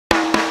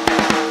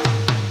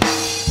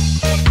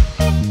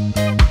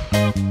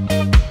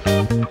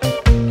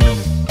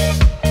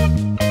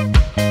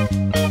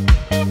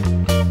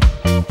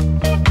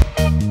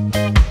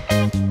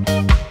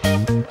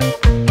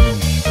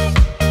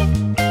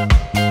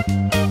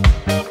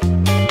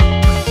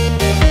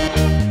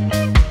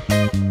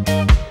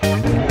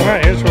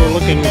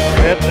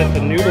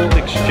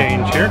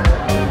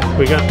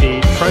got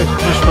the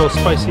traditional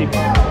spicy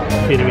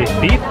Vietnamese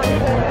beef,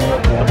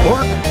 the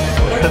pork,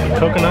 the shrimp and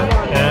coconut,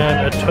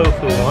 and a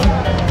tofu one.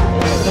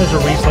 There's a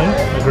Riesling,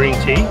 a green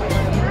tea,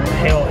 a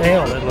pale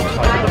ale it looks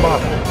like at the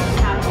bottom.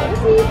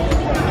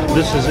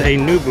 This is a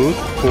new booth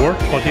for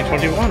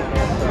 2021.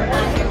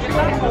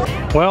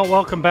 Well,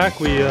 welcome back.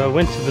 We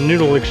went to the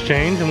Noodle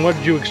Exchange, and what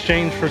did you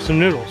exchange for some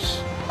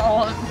noodles?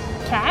 All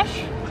cash.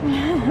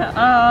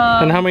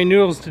 And how many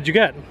noodles did you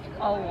get?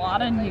 A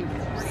lot of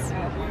noodles.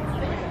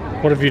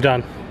 What have you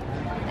done?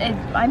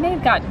 I may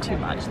have gotten too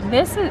much.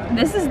 This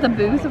is the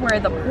booth where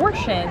the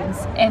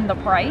portions and the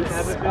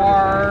price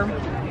are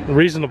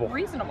reasonable.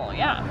 Reasonable,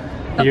 yeah.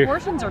 The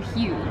portions are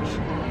huge.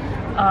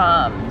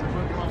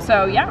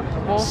 So yeah,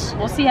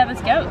 we'll see how this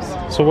goes.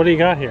 So what do you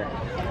got here?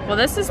 Well,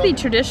 this is the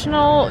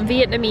traditional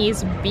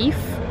Vietnamese beef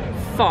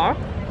pho.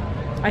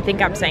 I think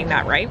I'm saying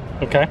that right.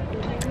 Okay.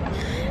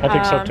 I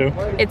think so too.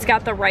 It's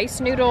got the rice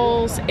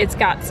noodles, it's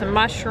got some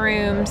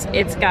mushrooms,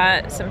 it's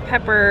got some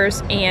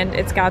peppers, and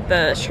it's got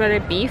the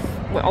shredded beef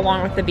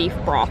along with the beef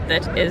broth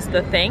that is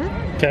the thing.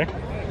 Okay.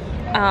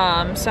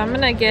 So I'm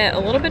gonna get a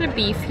little bit of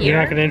beef here. You're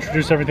not gonna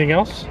introduce everything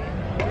else?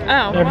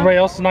 Oh. Everybody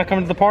else is not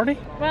coming to the party?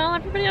 Well,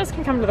 everybody else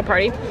can come to the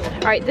party.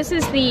 All right, this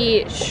is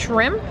the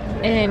shrimp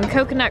and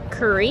coconut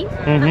curry.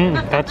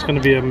 That's gonna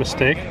be a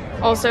mistake.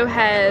 Also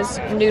has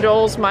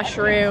noodles,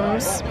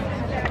 mushrooms.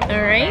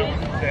 All right.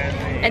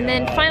 And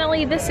then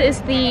finally, this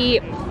is the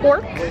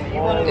pork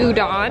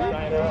udon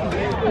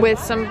with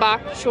some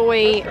bok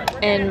choy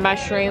and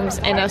mushrooms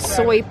and a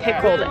soy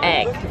pickled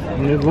egg.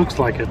 It looks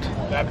like it.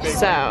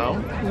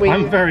 So,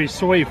 I'm very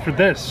soy for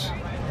this.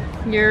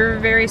 You're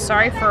very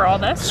sorry for all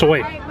this?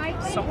 Soy.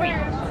 Soy.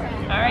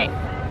 All right.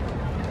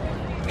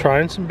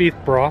 Trying some beef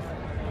broth.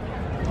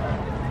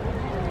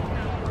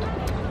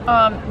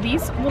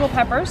 These little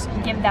peppers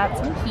give that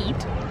some heat.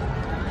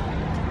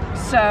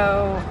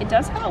 So it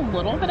does have a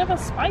little bit of a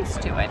spice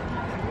to it.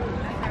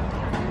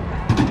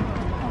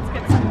 Let's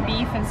get some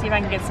beef and see if I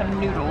can get some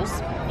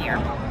noodles here.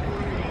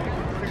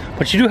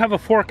 But you do have a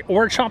fork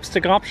or a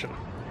chopstick option.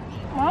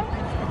 Well,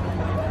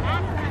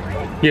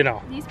 you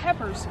know. These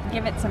peppers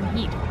give it some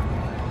heat.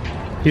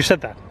 You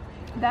said that.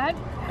 That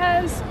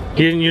has...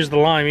 You didn't use the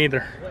lime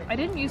either. I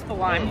didn't use the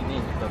lime.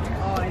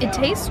 It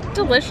tastes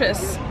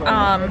delicious.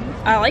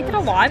 I like it a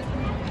lot.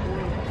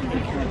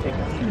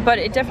 But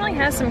it definitely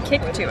has some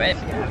kick to it.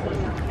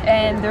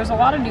 And there's a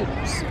lot of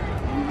noodles.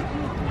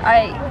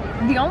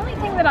 The only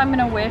thing that I'm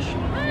gonna wish,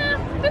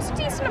 there's a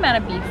decent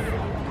amount of beef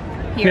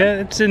here.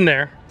 Yeah, it's in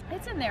there.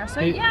 It's in there, so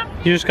yeah.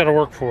 You just gotta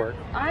work for it.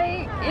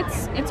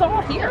 It's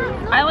all here.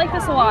 I like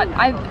this a lot.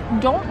 I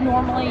don't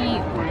normally,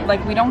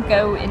 like, we don't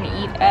go and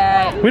eat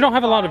at... We don't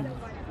have a lot of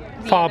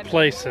pho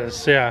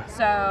places, yeah.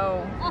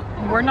 So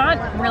we're not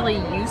really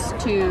used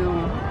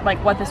to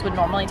like what this would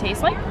normally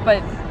taste like,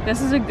 but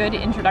this is a good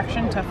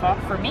introduction to pho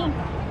for me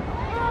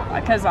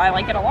because I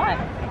like it a lot.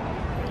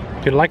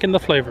 You're liking the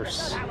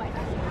flavors.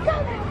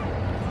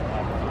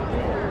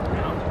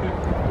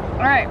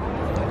 All right.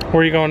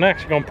 Where are you going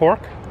next? You going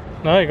pork?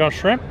 No, you're going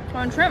shrimp?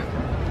 Going shrimp.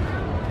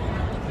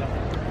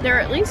 There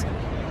are at least,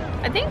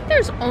 I think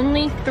there's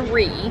only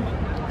 3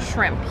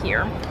 shrimp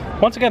here.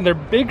 Once again, they're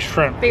big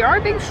shrimp. They are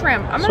big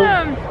shrimp. I'm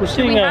gonna,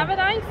 do we have a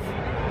knife?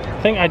 I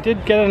think I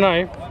did get a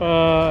knife,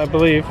 I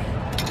believe.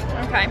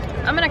 Okay,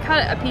 I'm gonna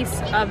cut a piece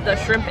of the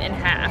shrimp in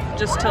half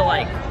just to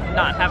like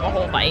not have a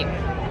whole bite.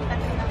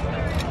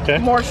 Okay.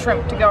 More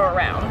shrimp to go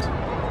around.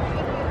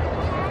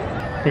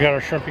 We got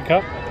our shrimpy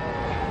cup.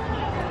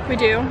 We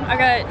do. I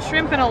got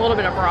shrimp and a little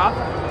bit of broth.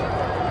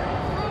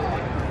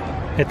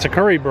 It's a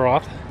curry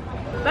broth.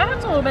 That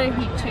has a little bit of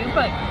heat too,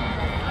 but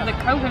the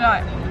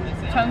coconut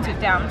tones it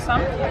down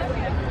some.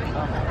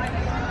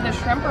 The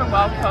shrimp are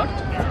well cooked.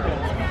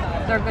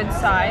 They're good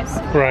size.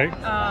 Right.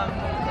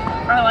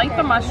 I like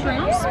the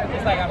mushrooms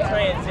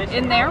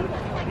in there.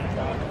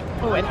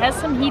 Oh, it has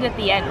some heat at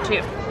the end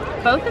too.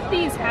 Both of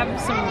these have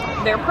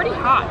some, they're pretty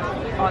hot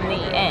on the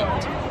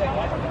end.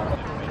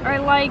 I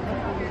like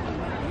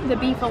the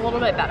beef a little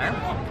bit better.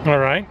 All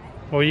right.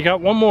 Well, you got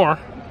one more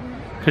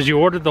because you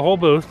ordered the whole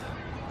booth.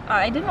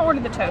 I didn't order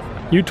the tofu.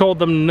 You told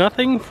them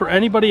nothing for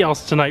anybody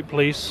else tonight,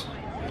 please.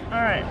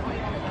 All right.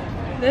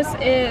 This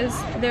is,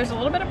 there's a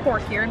little bit of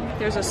pork here.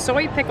 There's a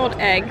soy pickled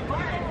egg.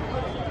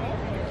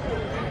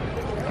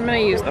 I'm gonna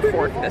use the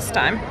fork this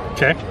time.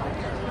 Okay.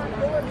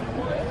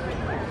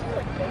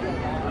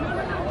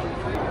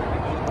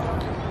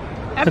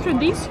 After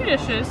these 2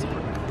 dishes,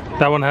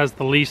 that one has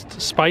the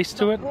least spice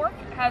to it? The pork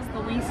has the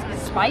least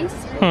spice,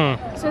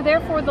 so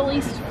therefore the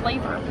least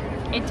flavor.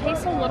 It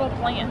tastes a little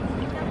bland.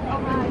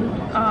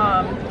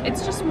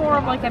 It's just more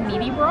of like a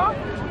meaty broth,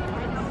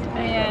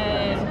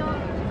 and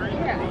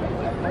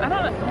I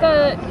don't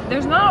know,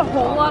 there's not a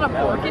whole lot of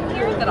pork in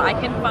here that I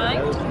can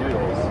find.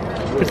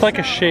 It's like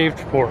a shaved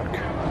pork.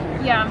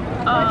 Yeah,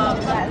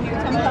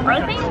 I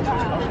think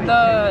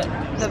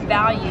the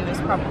value is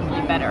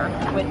probably better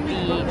with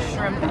the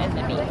shrimp and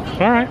the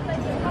beef. All right.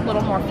 A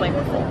little more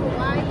flavorful.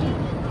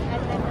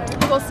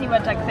 We'll see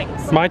what Doug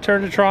thinks. My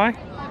turn to try?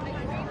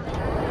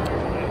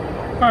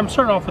 All right, I'm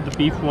starting off with the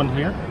beef one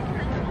here.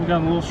 We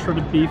got a little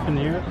shredded beef in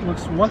here. It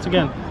looks, once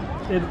again,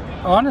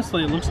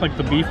 honestly, it looks like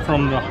the beef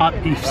from the hot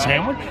beef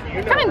sandwich.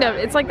 Kind of.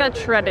 It's like that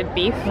shredded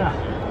beef.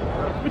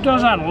 Yeah. It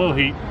does add a little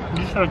heat.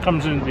 You said it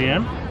comes in at the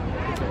end.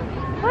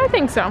 I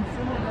think so.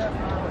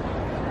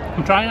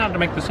 I'm trying not to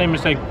make the same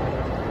mistake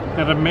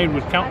that I've made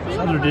with countless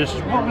other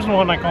dishes. What was the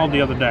one I called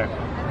the other day?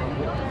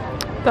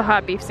 The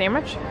hot beef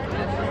sandwich?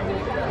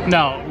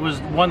 No, it was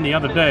one the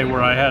other day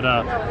where I had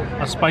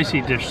a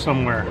spicy dish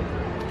somewhere.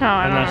 Oh,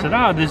 And I said,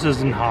 oh, this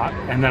isn't hot.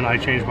 And then I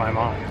changed my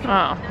mind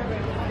Oh.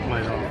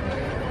 later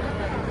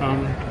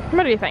on.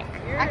 What do you think?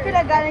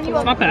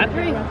 It's not bad.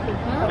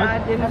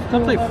 It's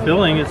definitely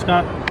filling. It's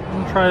got,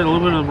 I'm gonna try a little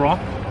bit of the raw.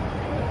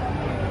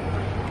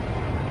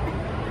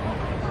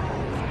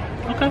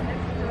 Okay.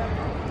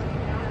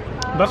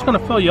 That's gonna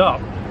fill you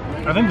up.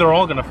 I think they're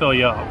all gonna fill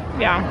you up.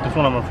 Yeah. That's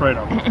what I'm afraid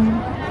of.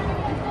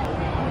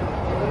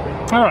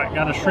 All right,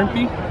 got a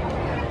shrimpy.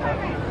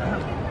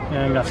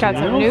 And got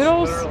some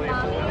noodles.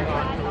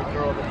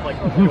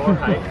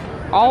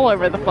 All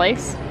over the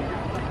place.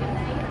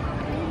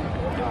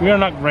 We are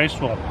not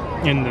graceful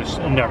in this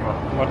endeavor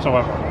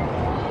whatsoever.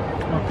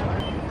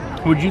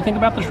 What did you think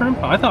about the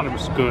shrimp? I thought it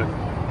was good.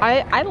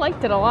 I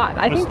liked it a lot.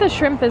 I think the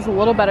shrimp is a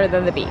little better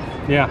than the beef.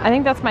 Yeah. I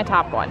think that's my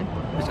top one.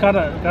 It's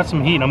got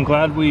some heat. I'm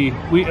glad we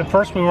at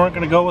first we weren't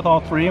going to go with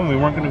all three, and we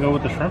weren't going to go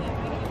with the shrimp.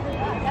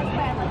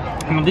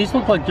 And these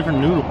look like different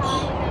noodles.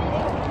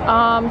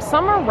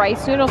 Some are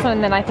rice noodles,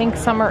 and then I think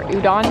some are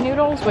udon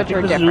noodles, which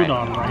are different. This is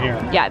udon right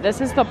here. Yeah, this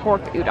is the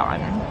pork udon.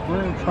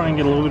 We're going to try and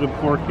get a little bit of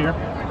pork here.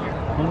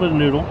 A little bit of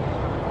noodle.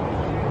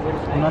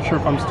 I'm not sure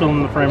if I'm still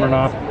in the frame or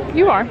not.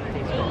 You are.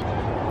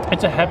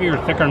 It's a heavier,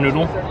 thicker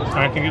noodle. And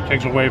I think it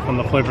takes away from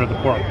the flavor of the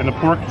pork. And the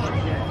pork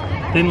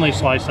is thinly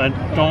sliced.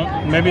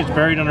 Maybe it's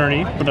buried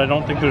underneath, but I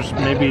don't think there's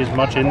maybe as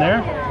much in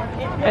there.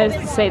 As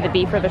to say the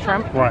beef or the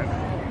shrimp? Right.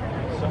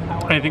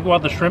 I think while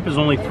the shrimp is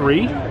only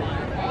 3,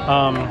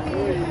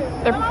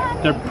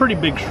 they're pretty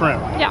big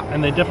shrimp. Yeah.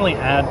 And they definitely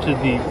add to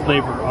the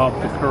flavor of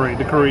the curry.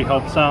 The curry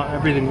helps out.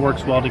 Everything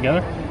works well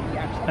together.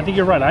 I think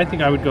you're right. I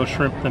think I would go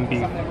shrimp than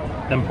beef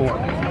than pork.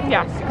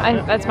 Yeah,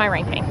 that's my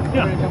ranking.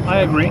 Yeah, I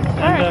agree. All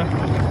right.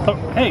 Oh,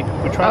 hey,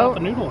 we tried out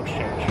the Noodle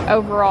Exchange.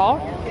 Overall,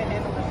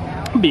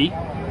 B.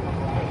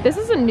 This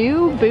is a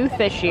new booth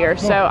this year,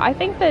 so I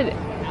think that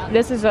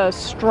this is a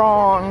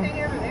strong,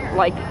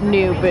 like,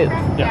 new booth.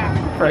 Yeah,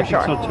 for sure.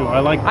 I think so too.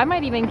 I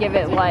might even give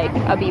it like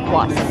a B+.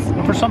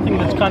 For something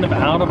that's kind of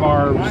out of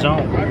our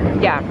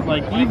zone. Yeah.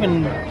 Like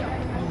even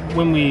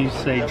when we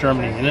say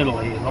Germany and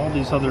Italy and all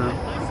these other,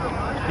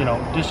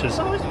 dishes,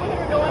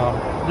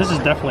 this is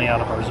definitely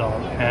out of our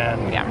zone.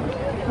 And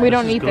yeah, we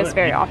don't eat this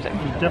very often.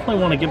 You definitely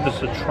want to give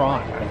this a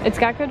try. It's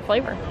got good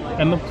flavor.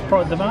 And the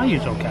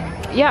value's okay.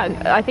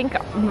 Yeah, I think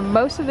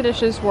most of the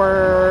dishes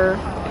were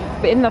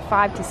in the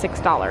 $5 to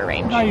 $6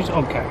 range. Value's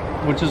okay,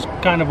 which is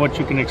kind of what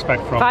you can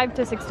expect from. $5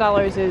 to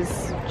 $6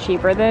 is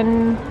cheaper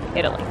than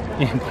Italy.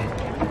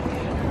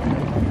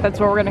 That's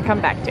what we're gonna come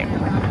back to.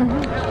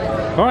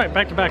 All right,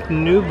 back-to-back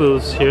new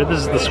booths here. This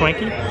is the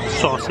Swanky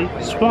Saucy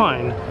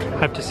Swine. I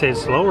have to say it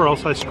slow or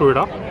else I screw it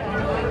up.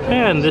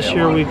 And this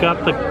year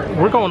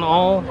we're going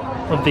all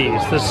of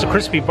these. This is the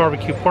crispy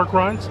barbecue pork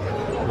rinds,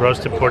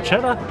 roasted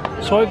porchetta,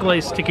 soy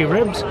glazed sticky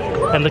ribs,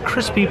 and the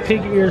crispy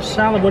pig ear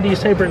salad. What do you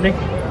say, Brittany?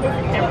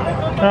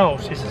 Oh,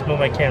 she says move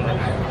my camera.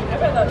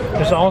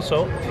 There's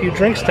also a few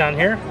drinks down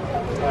here.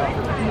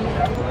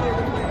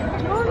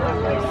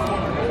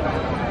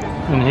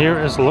 And here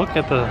is a look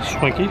at the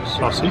Swanky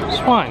Saucy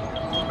Swine.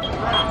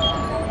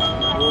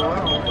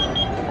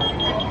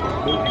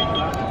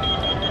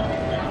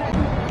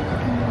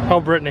 Oh,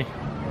 Brittany,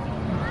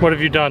 what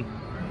have you done?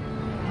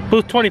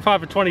 Booth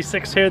 25 and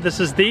 26 here. This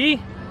is the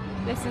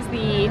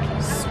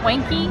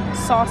Swanky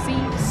Saucy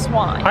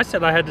Swine. I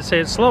said I had to say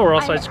it slow or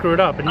else I'd screw it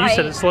up, and you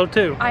said it slow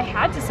too. I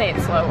had to say it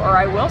slow or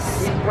I will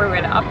screw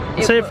it up.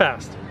 Say it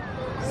fast.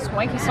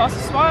 Swanky Saucy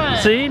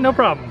Swine. See, no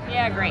problem.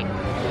 Yeah, great.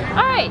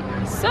 All right,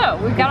 so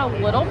we've got a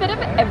little bit of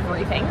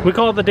everything. We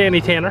call it the Danny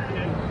Tanner.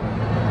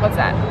 What's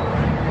that?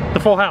 The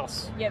Full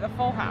House. Yeah, the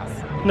Full House.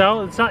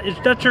 No, it's not.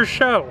 That's your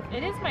show.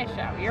 It is my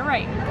show. You're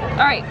right.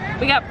 All right,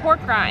 we got pork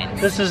rinds.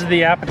 This is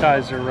the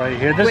appetizer right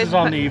here. This is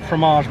on the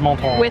fromage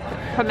montage. With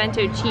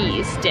pimento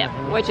cheese dip,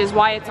 which is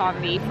why it's on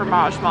the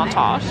fromage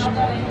montage.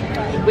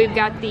 We've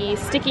got the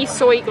sticky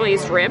soy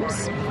glazed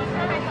ribs.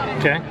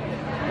 Okay.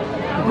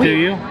 Do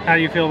you? How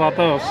do you feel about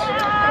those?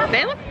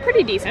 They look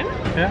pretty decent.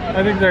 Yeah,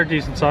 I think they're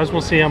decent size.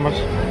 We'll see how much.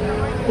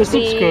 This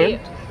looks good.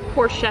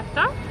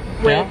 Porchetta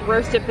with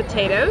roasted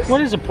potatoes.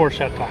 What is a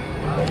porchetta?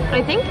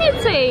 I think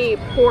it's a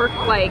pork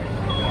like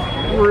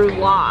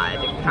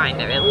roulade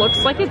kind of. It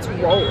looks like it's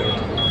rolled.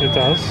 It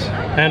does.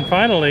 And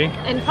finally,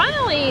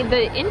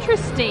 the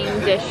interesting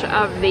dish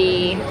of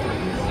the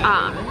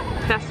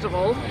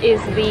festival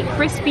is the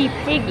crispy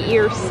pig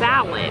ear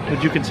salad.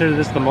 would you consider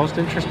this the most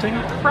interesting?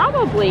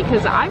 Probably,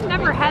 because I've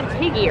never had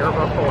pig ear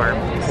before.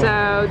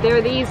 So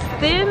they're these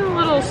thin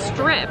little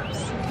strips.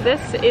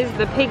 This is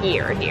the pig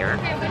ear here.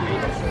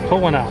 Pull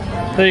one out.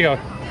 There you go.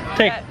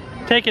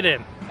 Take it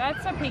in.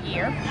 That's a pig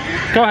ear.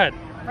 Go ahead.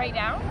 Right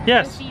now?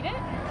 Yes. Just eat it?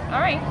 All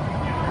right.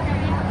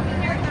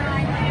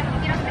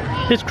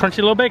 It's crunchy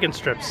little bacon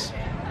strips.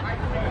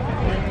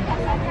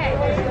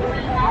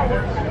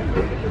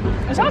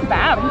 It's not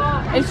bad.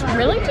 It's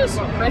really just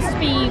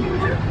crispy.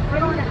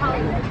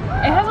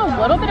 It has a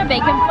little bit of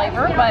bacon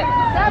flavor, but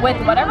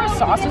with whatever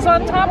sauce is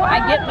on top, I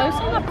get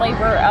most of the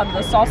flavor of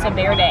the salsa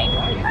verde.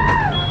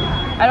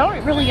 I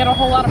don't really get a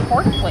whole lot of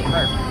pork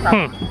flavor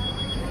from it.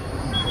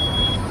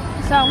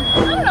 So, I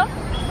don't know.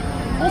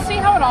 We'll see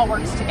how it all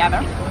works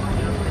together.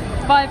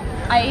 But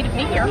I ate a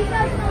pig ear.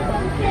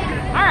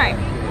 Alright.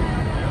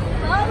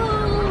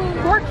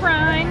 Pork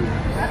rind.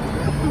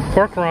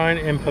 Pork rind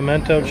and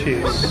pimento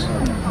cheese.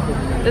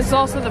 This is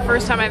also the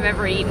first time I've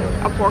ever eaten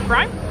a pork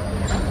rind.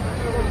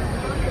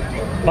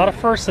 A lot of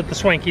firsts at the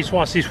Swanky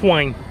Saucy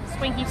Swine.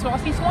 Swanky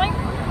Saucy Swine?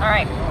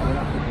 Alright.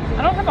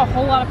 I don't have a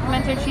whole lot of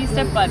pimento cheese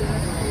dip, but...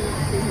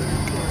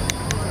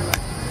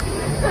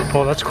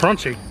 Oh, that's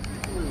crunchy.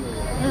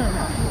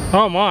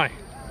 Oh my.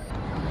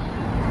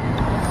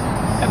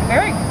 It's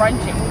very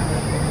crunchy.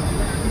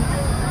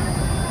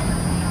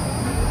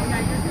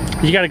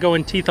 You gotta go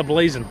in teeth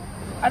ablazing.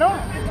 I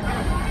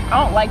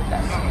don't like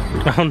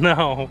this. Oh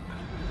no.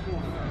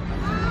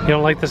 You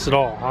don't like this at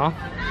all, huh?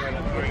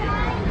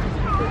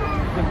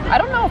 I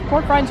don't know if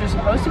pork rinds are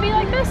supposed to be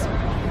like this,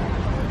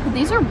 but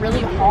these are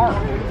really hard.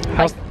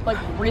 Like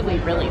really,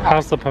 really hard.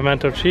 How's the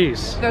pimento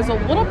cheese? There's a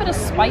little bit of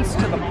spice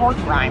to the pork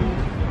rind.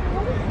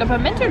 The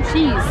pimento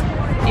cheese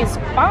is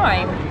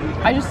fine.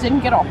 I just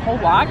didn't get a whole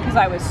lot because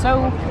I was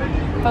so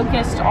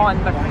focused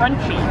on the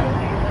crunchy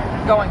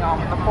going on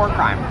with the pork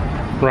rind.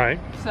 Right.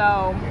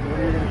 So,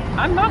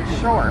 I'm not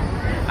sure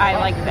I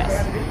like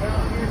this.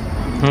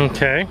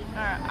 Okay.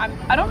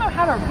 I don't know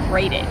how to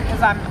rate it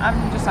because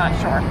I'm just not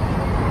sure.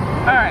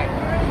 Alright.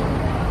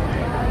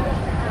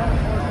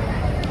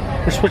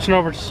 We're switching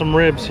over to some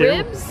ribs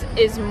here. Ribs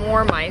is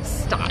more my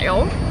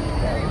style.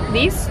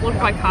 These look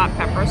like hot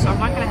peppers, so I'm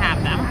not going to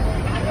have them.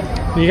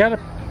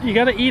 You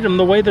gotta eat them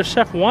the way the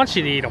chef wants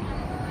you to eat them.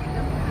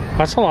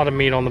 That's a lot of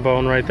meat on the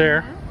bone right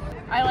there.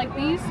 I like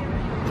these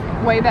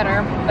way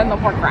better than the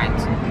pork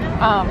rinds.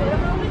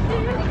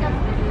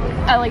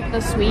 I like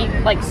the sweet,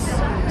 like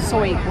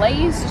soy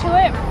glaze to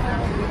it.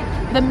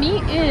 The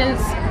meat is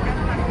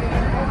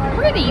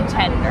pretty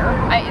tender.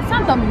 It's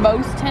not the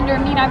most tender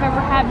meat I've ever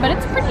had, but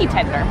it's pretty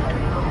tender.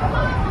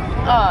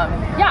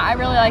 Yeah, I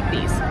really like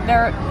these.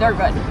 They're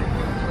good.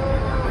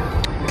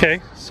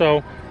 Okay,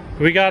 so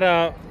we got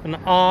an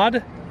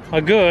odd,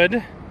 a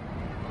good,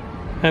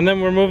 and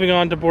then we're moving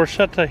on to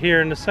borschetta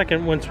here in a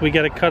second once we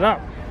get it cut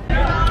up.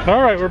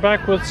 All right, we're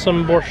back with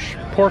some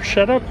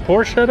bruschetta,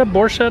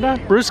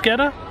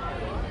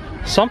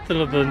 something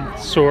of the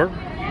sort.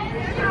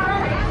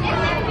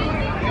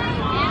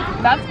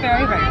 That's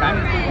very, very good.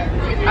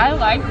 I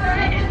like.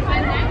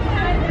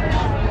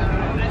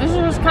 This is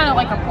just kind of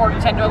like a pork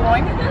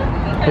tenderloin,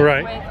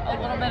 right? With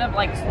a little bit of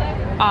like,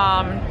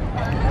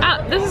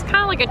 this is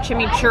kind of like a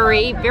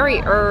chimichurri, very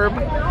herb,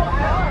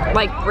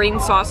 like green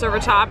sauce over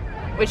top,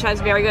 which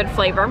has very good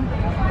flavor.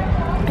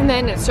 And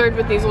then it's served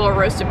with these little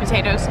roasted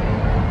potatoes.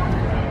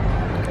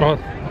 Well,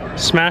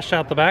 smashed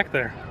out the back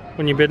there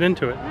when you bit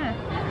into it.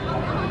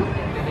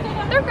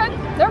 They're good.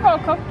 They're well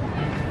cooked.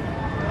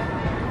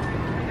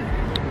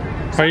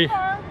 So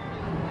far,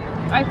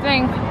 I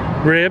think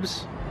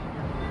ribs,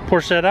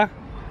 porchetta.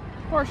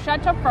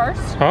 Porchetta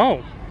first.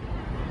 Oh.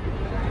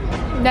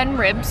 Then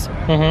ribs.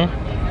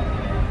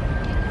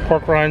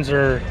 Pork rinds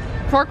are.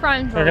 Pork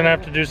rinds are gonna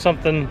have to do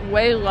something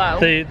way low.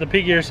 The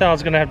pig ear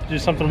salad's gonna have to do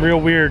something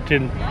real weird to.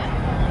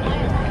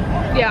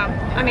 Yeah,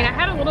 I mean I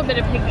had a little bit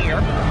of pig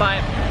ear,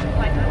 but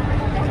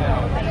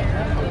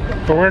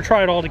we're gonna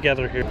try it all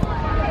together here.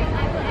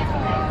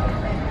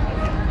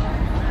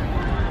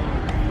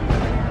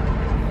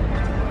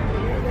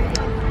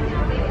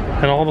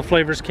 And all the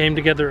flavors came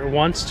together at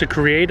once to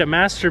create a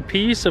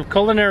masterpiece of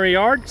culinary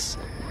arts.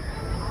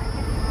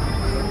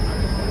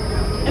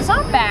 It's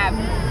not bad,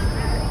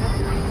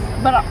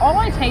 but all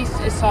I taste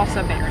is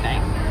salsa verde,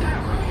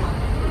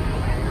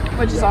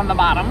 which is on the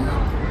bottom.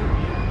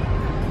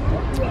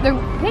 The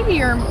pig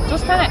ear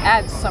just kind of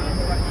adds some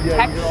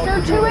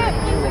texture to it,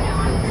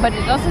 but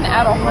it doesn't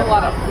add a whole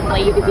lot of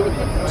flavor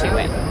to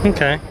it.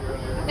 Okay.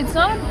 It's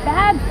not a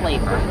bad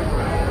flavor,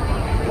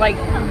 like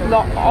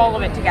all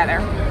of it together.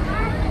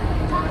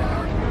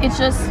 It's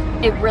just,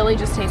 it really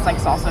just tastes like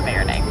salsa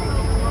verde.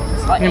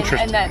 Like,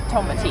 and that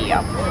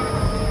tomatillo.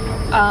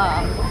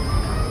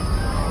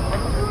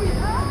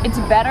 It's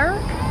better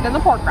than the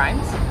pork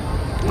rinds.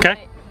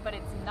 Okay. But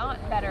it's not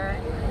better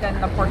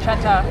than the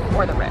porchetta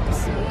or the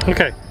ribs.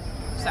 Okay.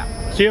 So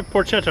you have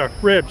porchetta,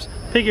 ribs,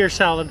 pig ear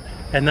salad,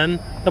 and then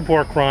the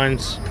pork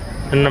rinds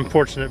in an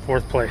unfortunate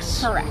fourth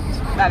place. Correct.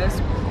 That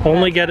is.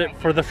 Only get it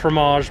for the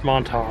fromage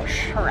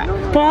montage. Correct.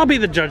 Well, I'll be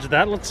the judge of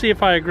that. Let's see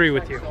if I agree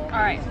with you. All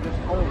right.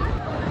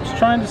 Just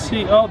trying to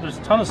see. Oh, there's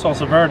a ton of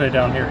salsa verde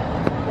down here.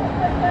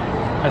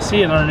 I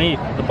see it underneath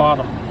at the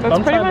bottom. That's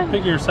I'm trying the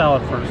pig ear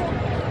salad first.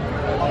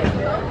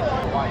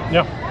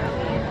 Yeah.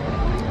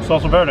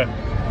 Salsa verde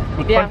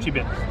with crunchy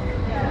bits.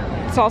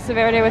 Salsa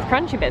verde with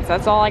crunchy bits.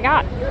 That's all I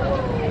got.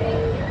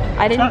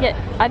 I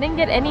didn't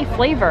get any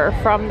flavor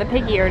from the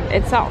pig ear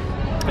itself.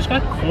 It's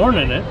got corn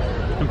in it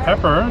and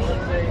peppers.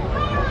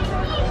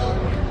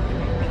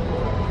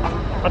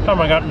 That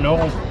time I got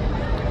no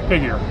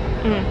pig ear.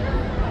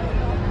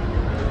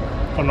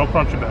 So no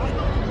crunchy bits.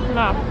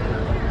 No.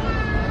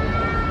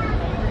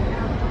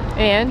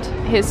 And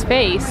his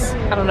face,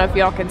 I don't know if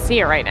y'all can see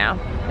it right now,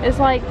 is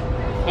like,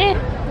 eh.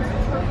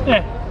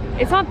 Yeah.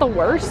 It's not the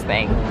worst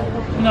thing.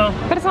 No.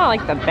 But it's not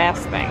like the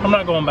best thing. I'm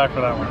not going back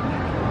for that one.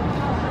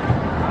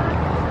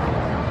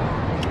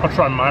 I'll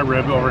try my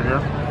rib over here.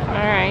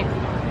 Alright.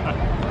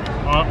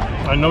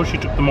 I know she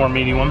took the more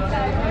meaty one.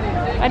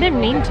 I didn't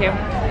mean to.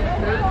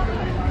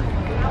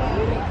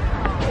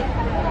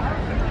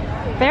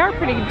 They are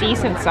pretty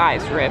decent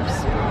sized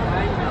ribs.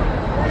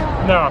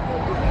 No.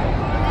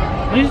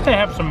 At least they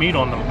have some meat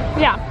on them.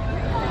 Yeah.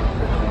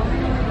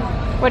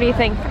 What do you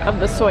think of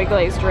the soy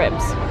glazed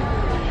ribs?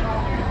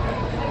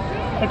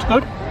 It's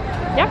good.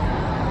 Yeah.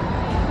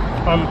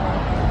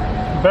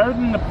 Better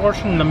than the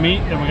portion of meat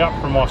that we got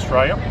from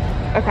Australia.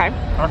 Okay.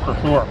 That's for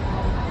sure.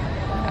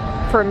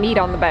 For meat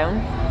on the bone.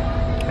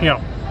 Yeah.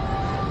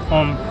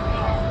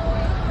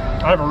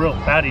 I have a real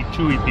fatty,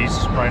 chewy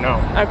piece right now.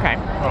 Okay.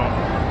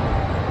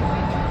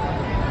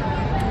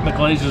 The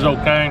glaze is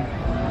okay.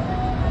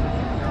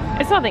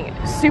 It's nothing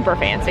super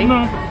fancy.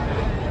 No.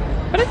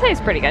 But it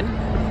tastes pretty good.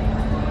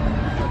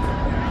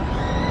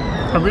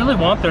 I really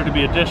want there to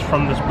be a dish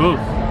from this booth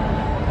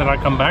that I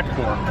come back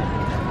for.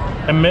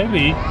 And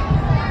maybe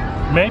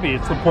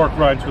it's the pork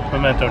rinds with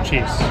pimento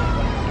cheese.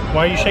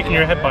 Why are you shaking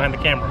your head behind the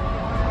camera?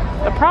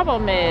 The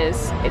problem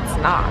is, it's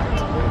not.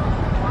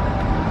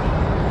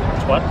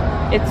 It's what?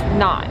 It's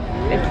not.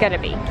 It's gonna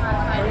be.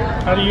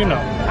 How do you know?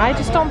 I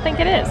just don't think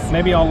it is.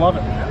 Maybe I'll love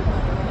it.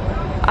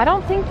 I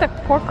don't think the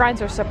pork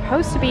rinds are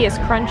supposed to be as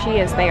crunchy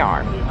as they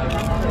are.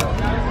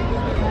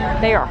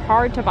 They are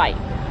hard to bite.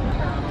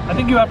 I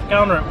think you have to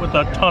counter it with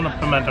a ton of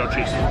pimento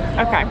cheese.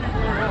 Okay.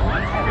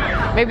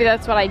 Maybe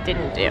that's what I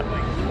didn't do.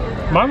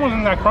 Mine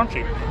wasn't that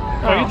crunchy.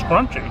 Like, it's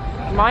crunchy.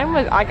 Mine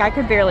was, like, I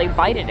could barely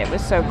bite it. It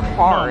was so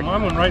hard. No,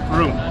 mine went right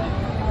through.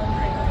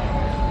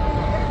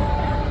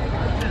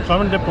 So I'm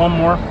gonna dip one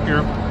more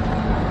here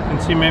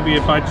and see maybe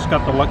if I just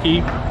got the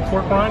lucky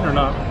pork rind or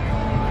not.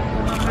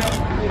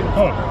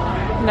 Oh.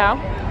 No?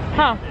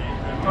 Huh.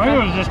 I think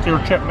it was just your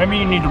chip. Maybe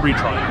you need to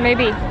retry.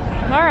 Maybe.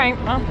 All right.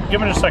 Well.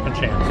 Give it a second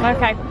chance.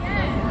 Okay.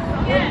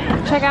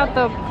 Check out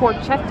the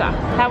porchetta.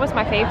 That was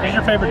my favorite. Here's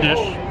your favorite dish,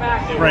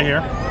 right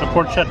here, the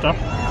porchetta.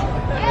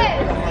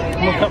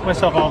 I'm gonna cut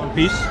myself off a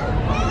piece.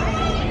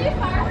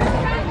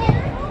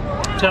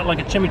 It's got like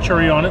a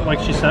chimichurri on it, like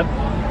she said.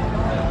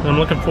 That I'm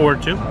looking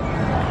forward to.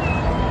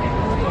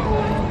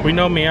 We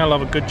know me, I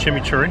love a good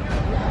chimichurri.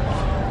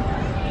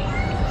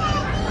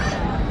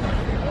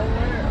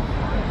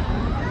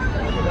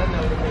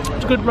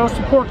 It's a good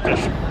roasted pork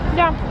dish.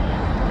 Yeah.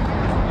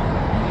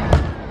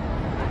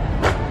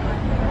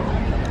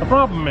 The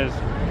problem is,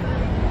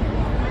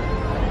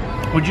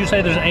 would you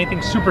say there's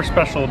anything super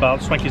special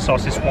about Swanky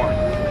Saucy Swine?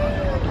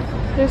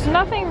 There's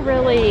nothing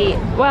really,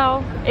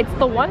 well, it's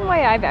the one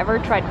way I've ever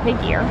tried pig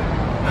ear.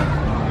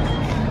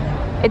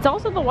 It's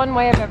also the one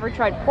way I've ever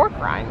tried pork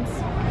rinds.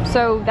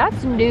 So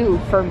that's new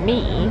for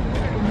me,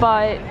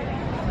 but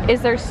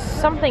is there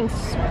something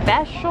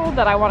special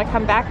that I want to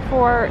come back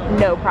for?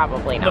 No,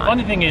 probably not. The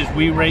funny thing is,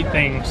 we rate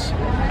things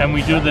and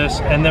we do this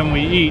and then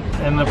we eat,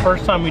 and the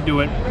first time we do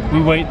it,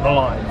 we wait in the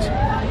lines.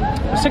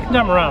 The second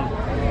time around,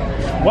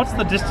 what's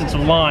the distance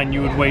of line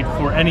you would wait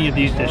for any of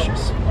these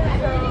dishes?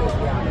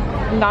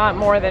 Not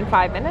more than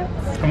 5 minutes.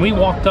 And we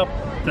walked up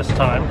this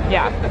time.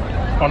 Yeah.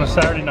 On a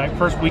Saturday night,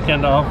 first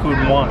weekend of Food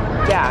and Wine.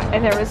 Yeah,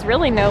 and there was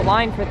really no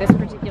line for this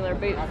particular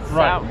booth. So.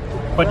 Right.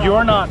 But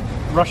you're not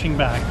rushing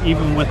back,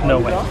 even with no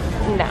wait.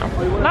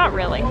 No, not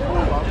really.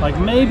 Like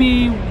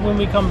maybe when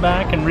we come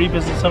back and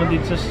revisit some of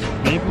these dishes,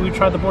 maybe we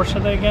try the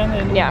borschetta again.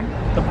 And yeah.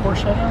 The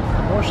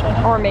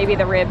borschetta. Or maybe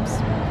the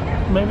ribs.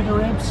 Maybe the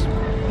ribs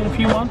in a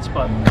few months,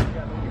 but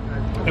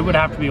it would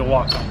have to be a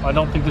walk-up. I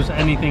don't think there's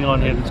anything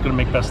on here that's going to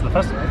make best of the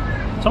festival.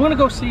 So I'm going to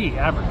go see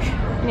average.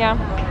 Yeah.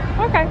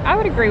 Okay, I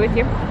would agree with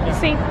you. Yeah.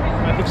 See.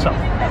 I think so.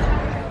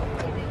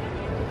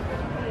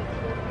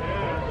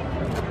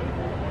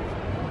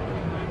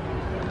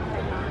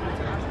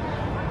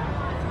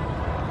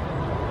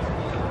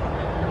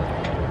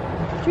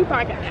 Did you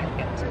buy that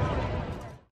napkin?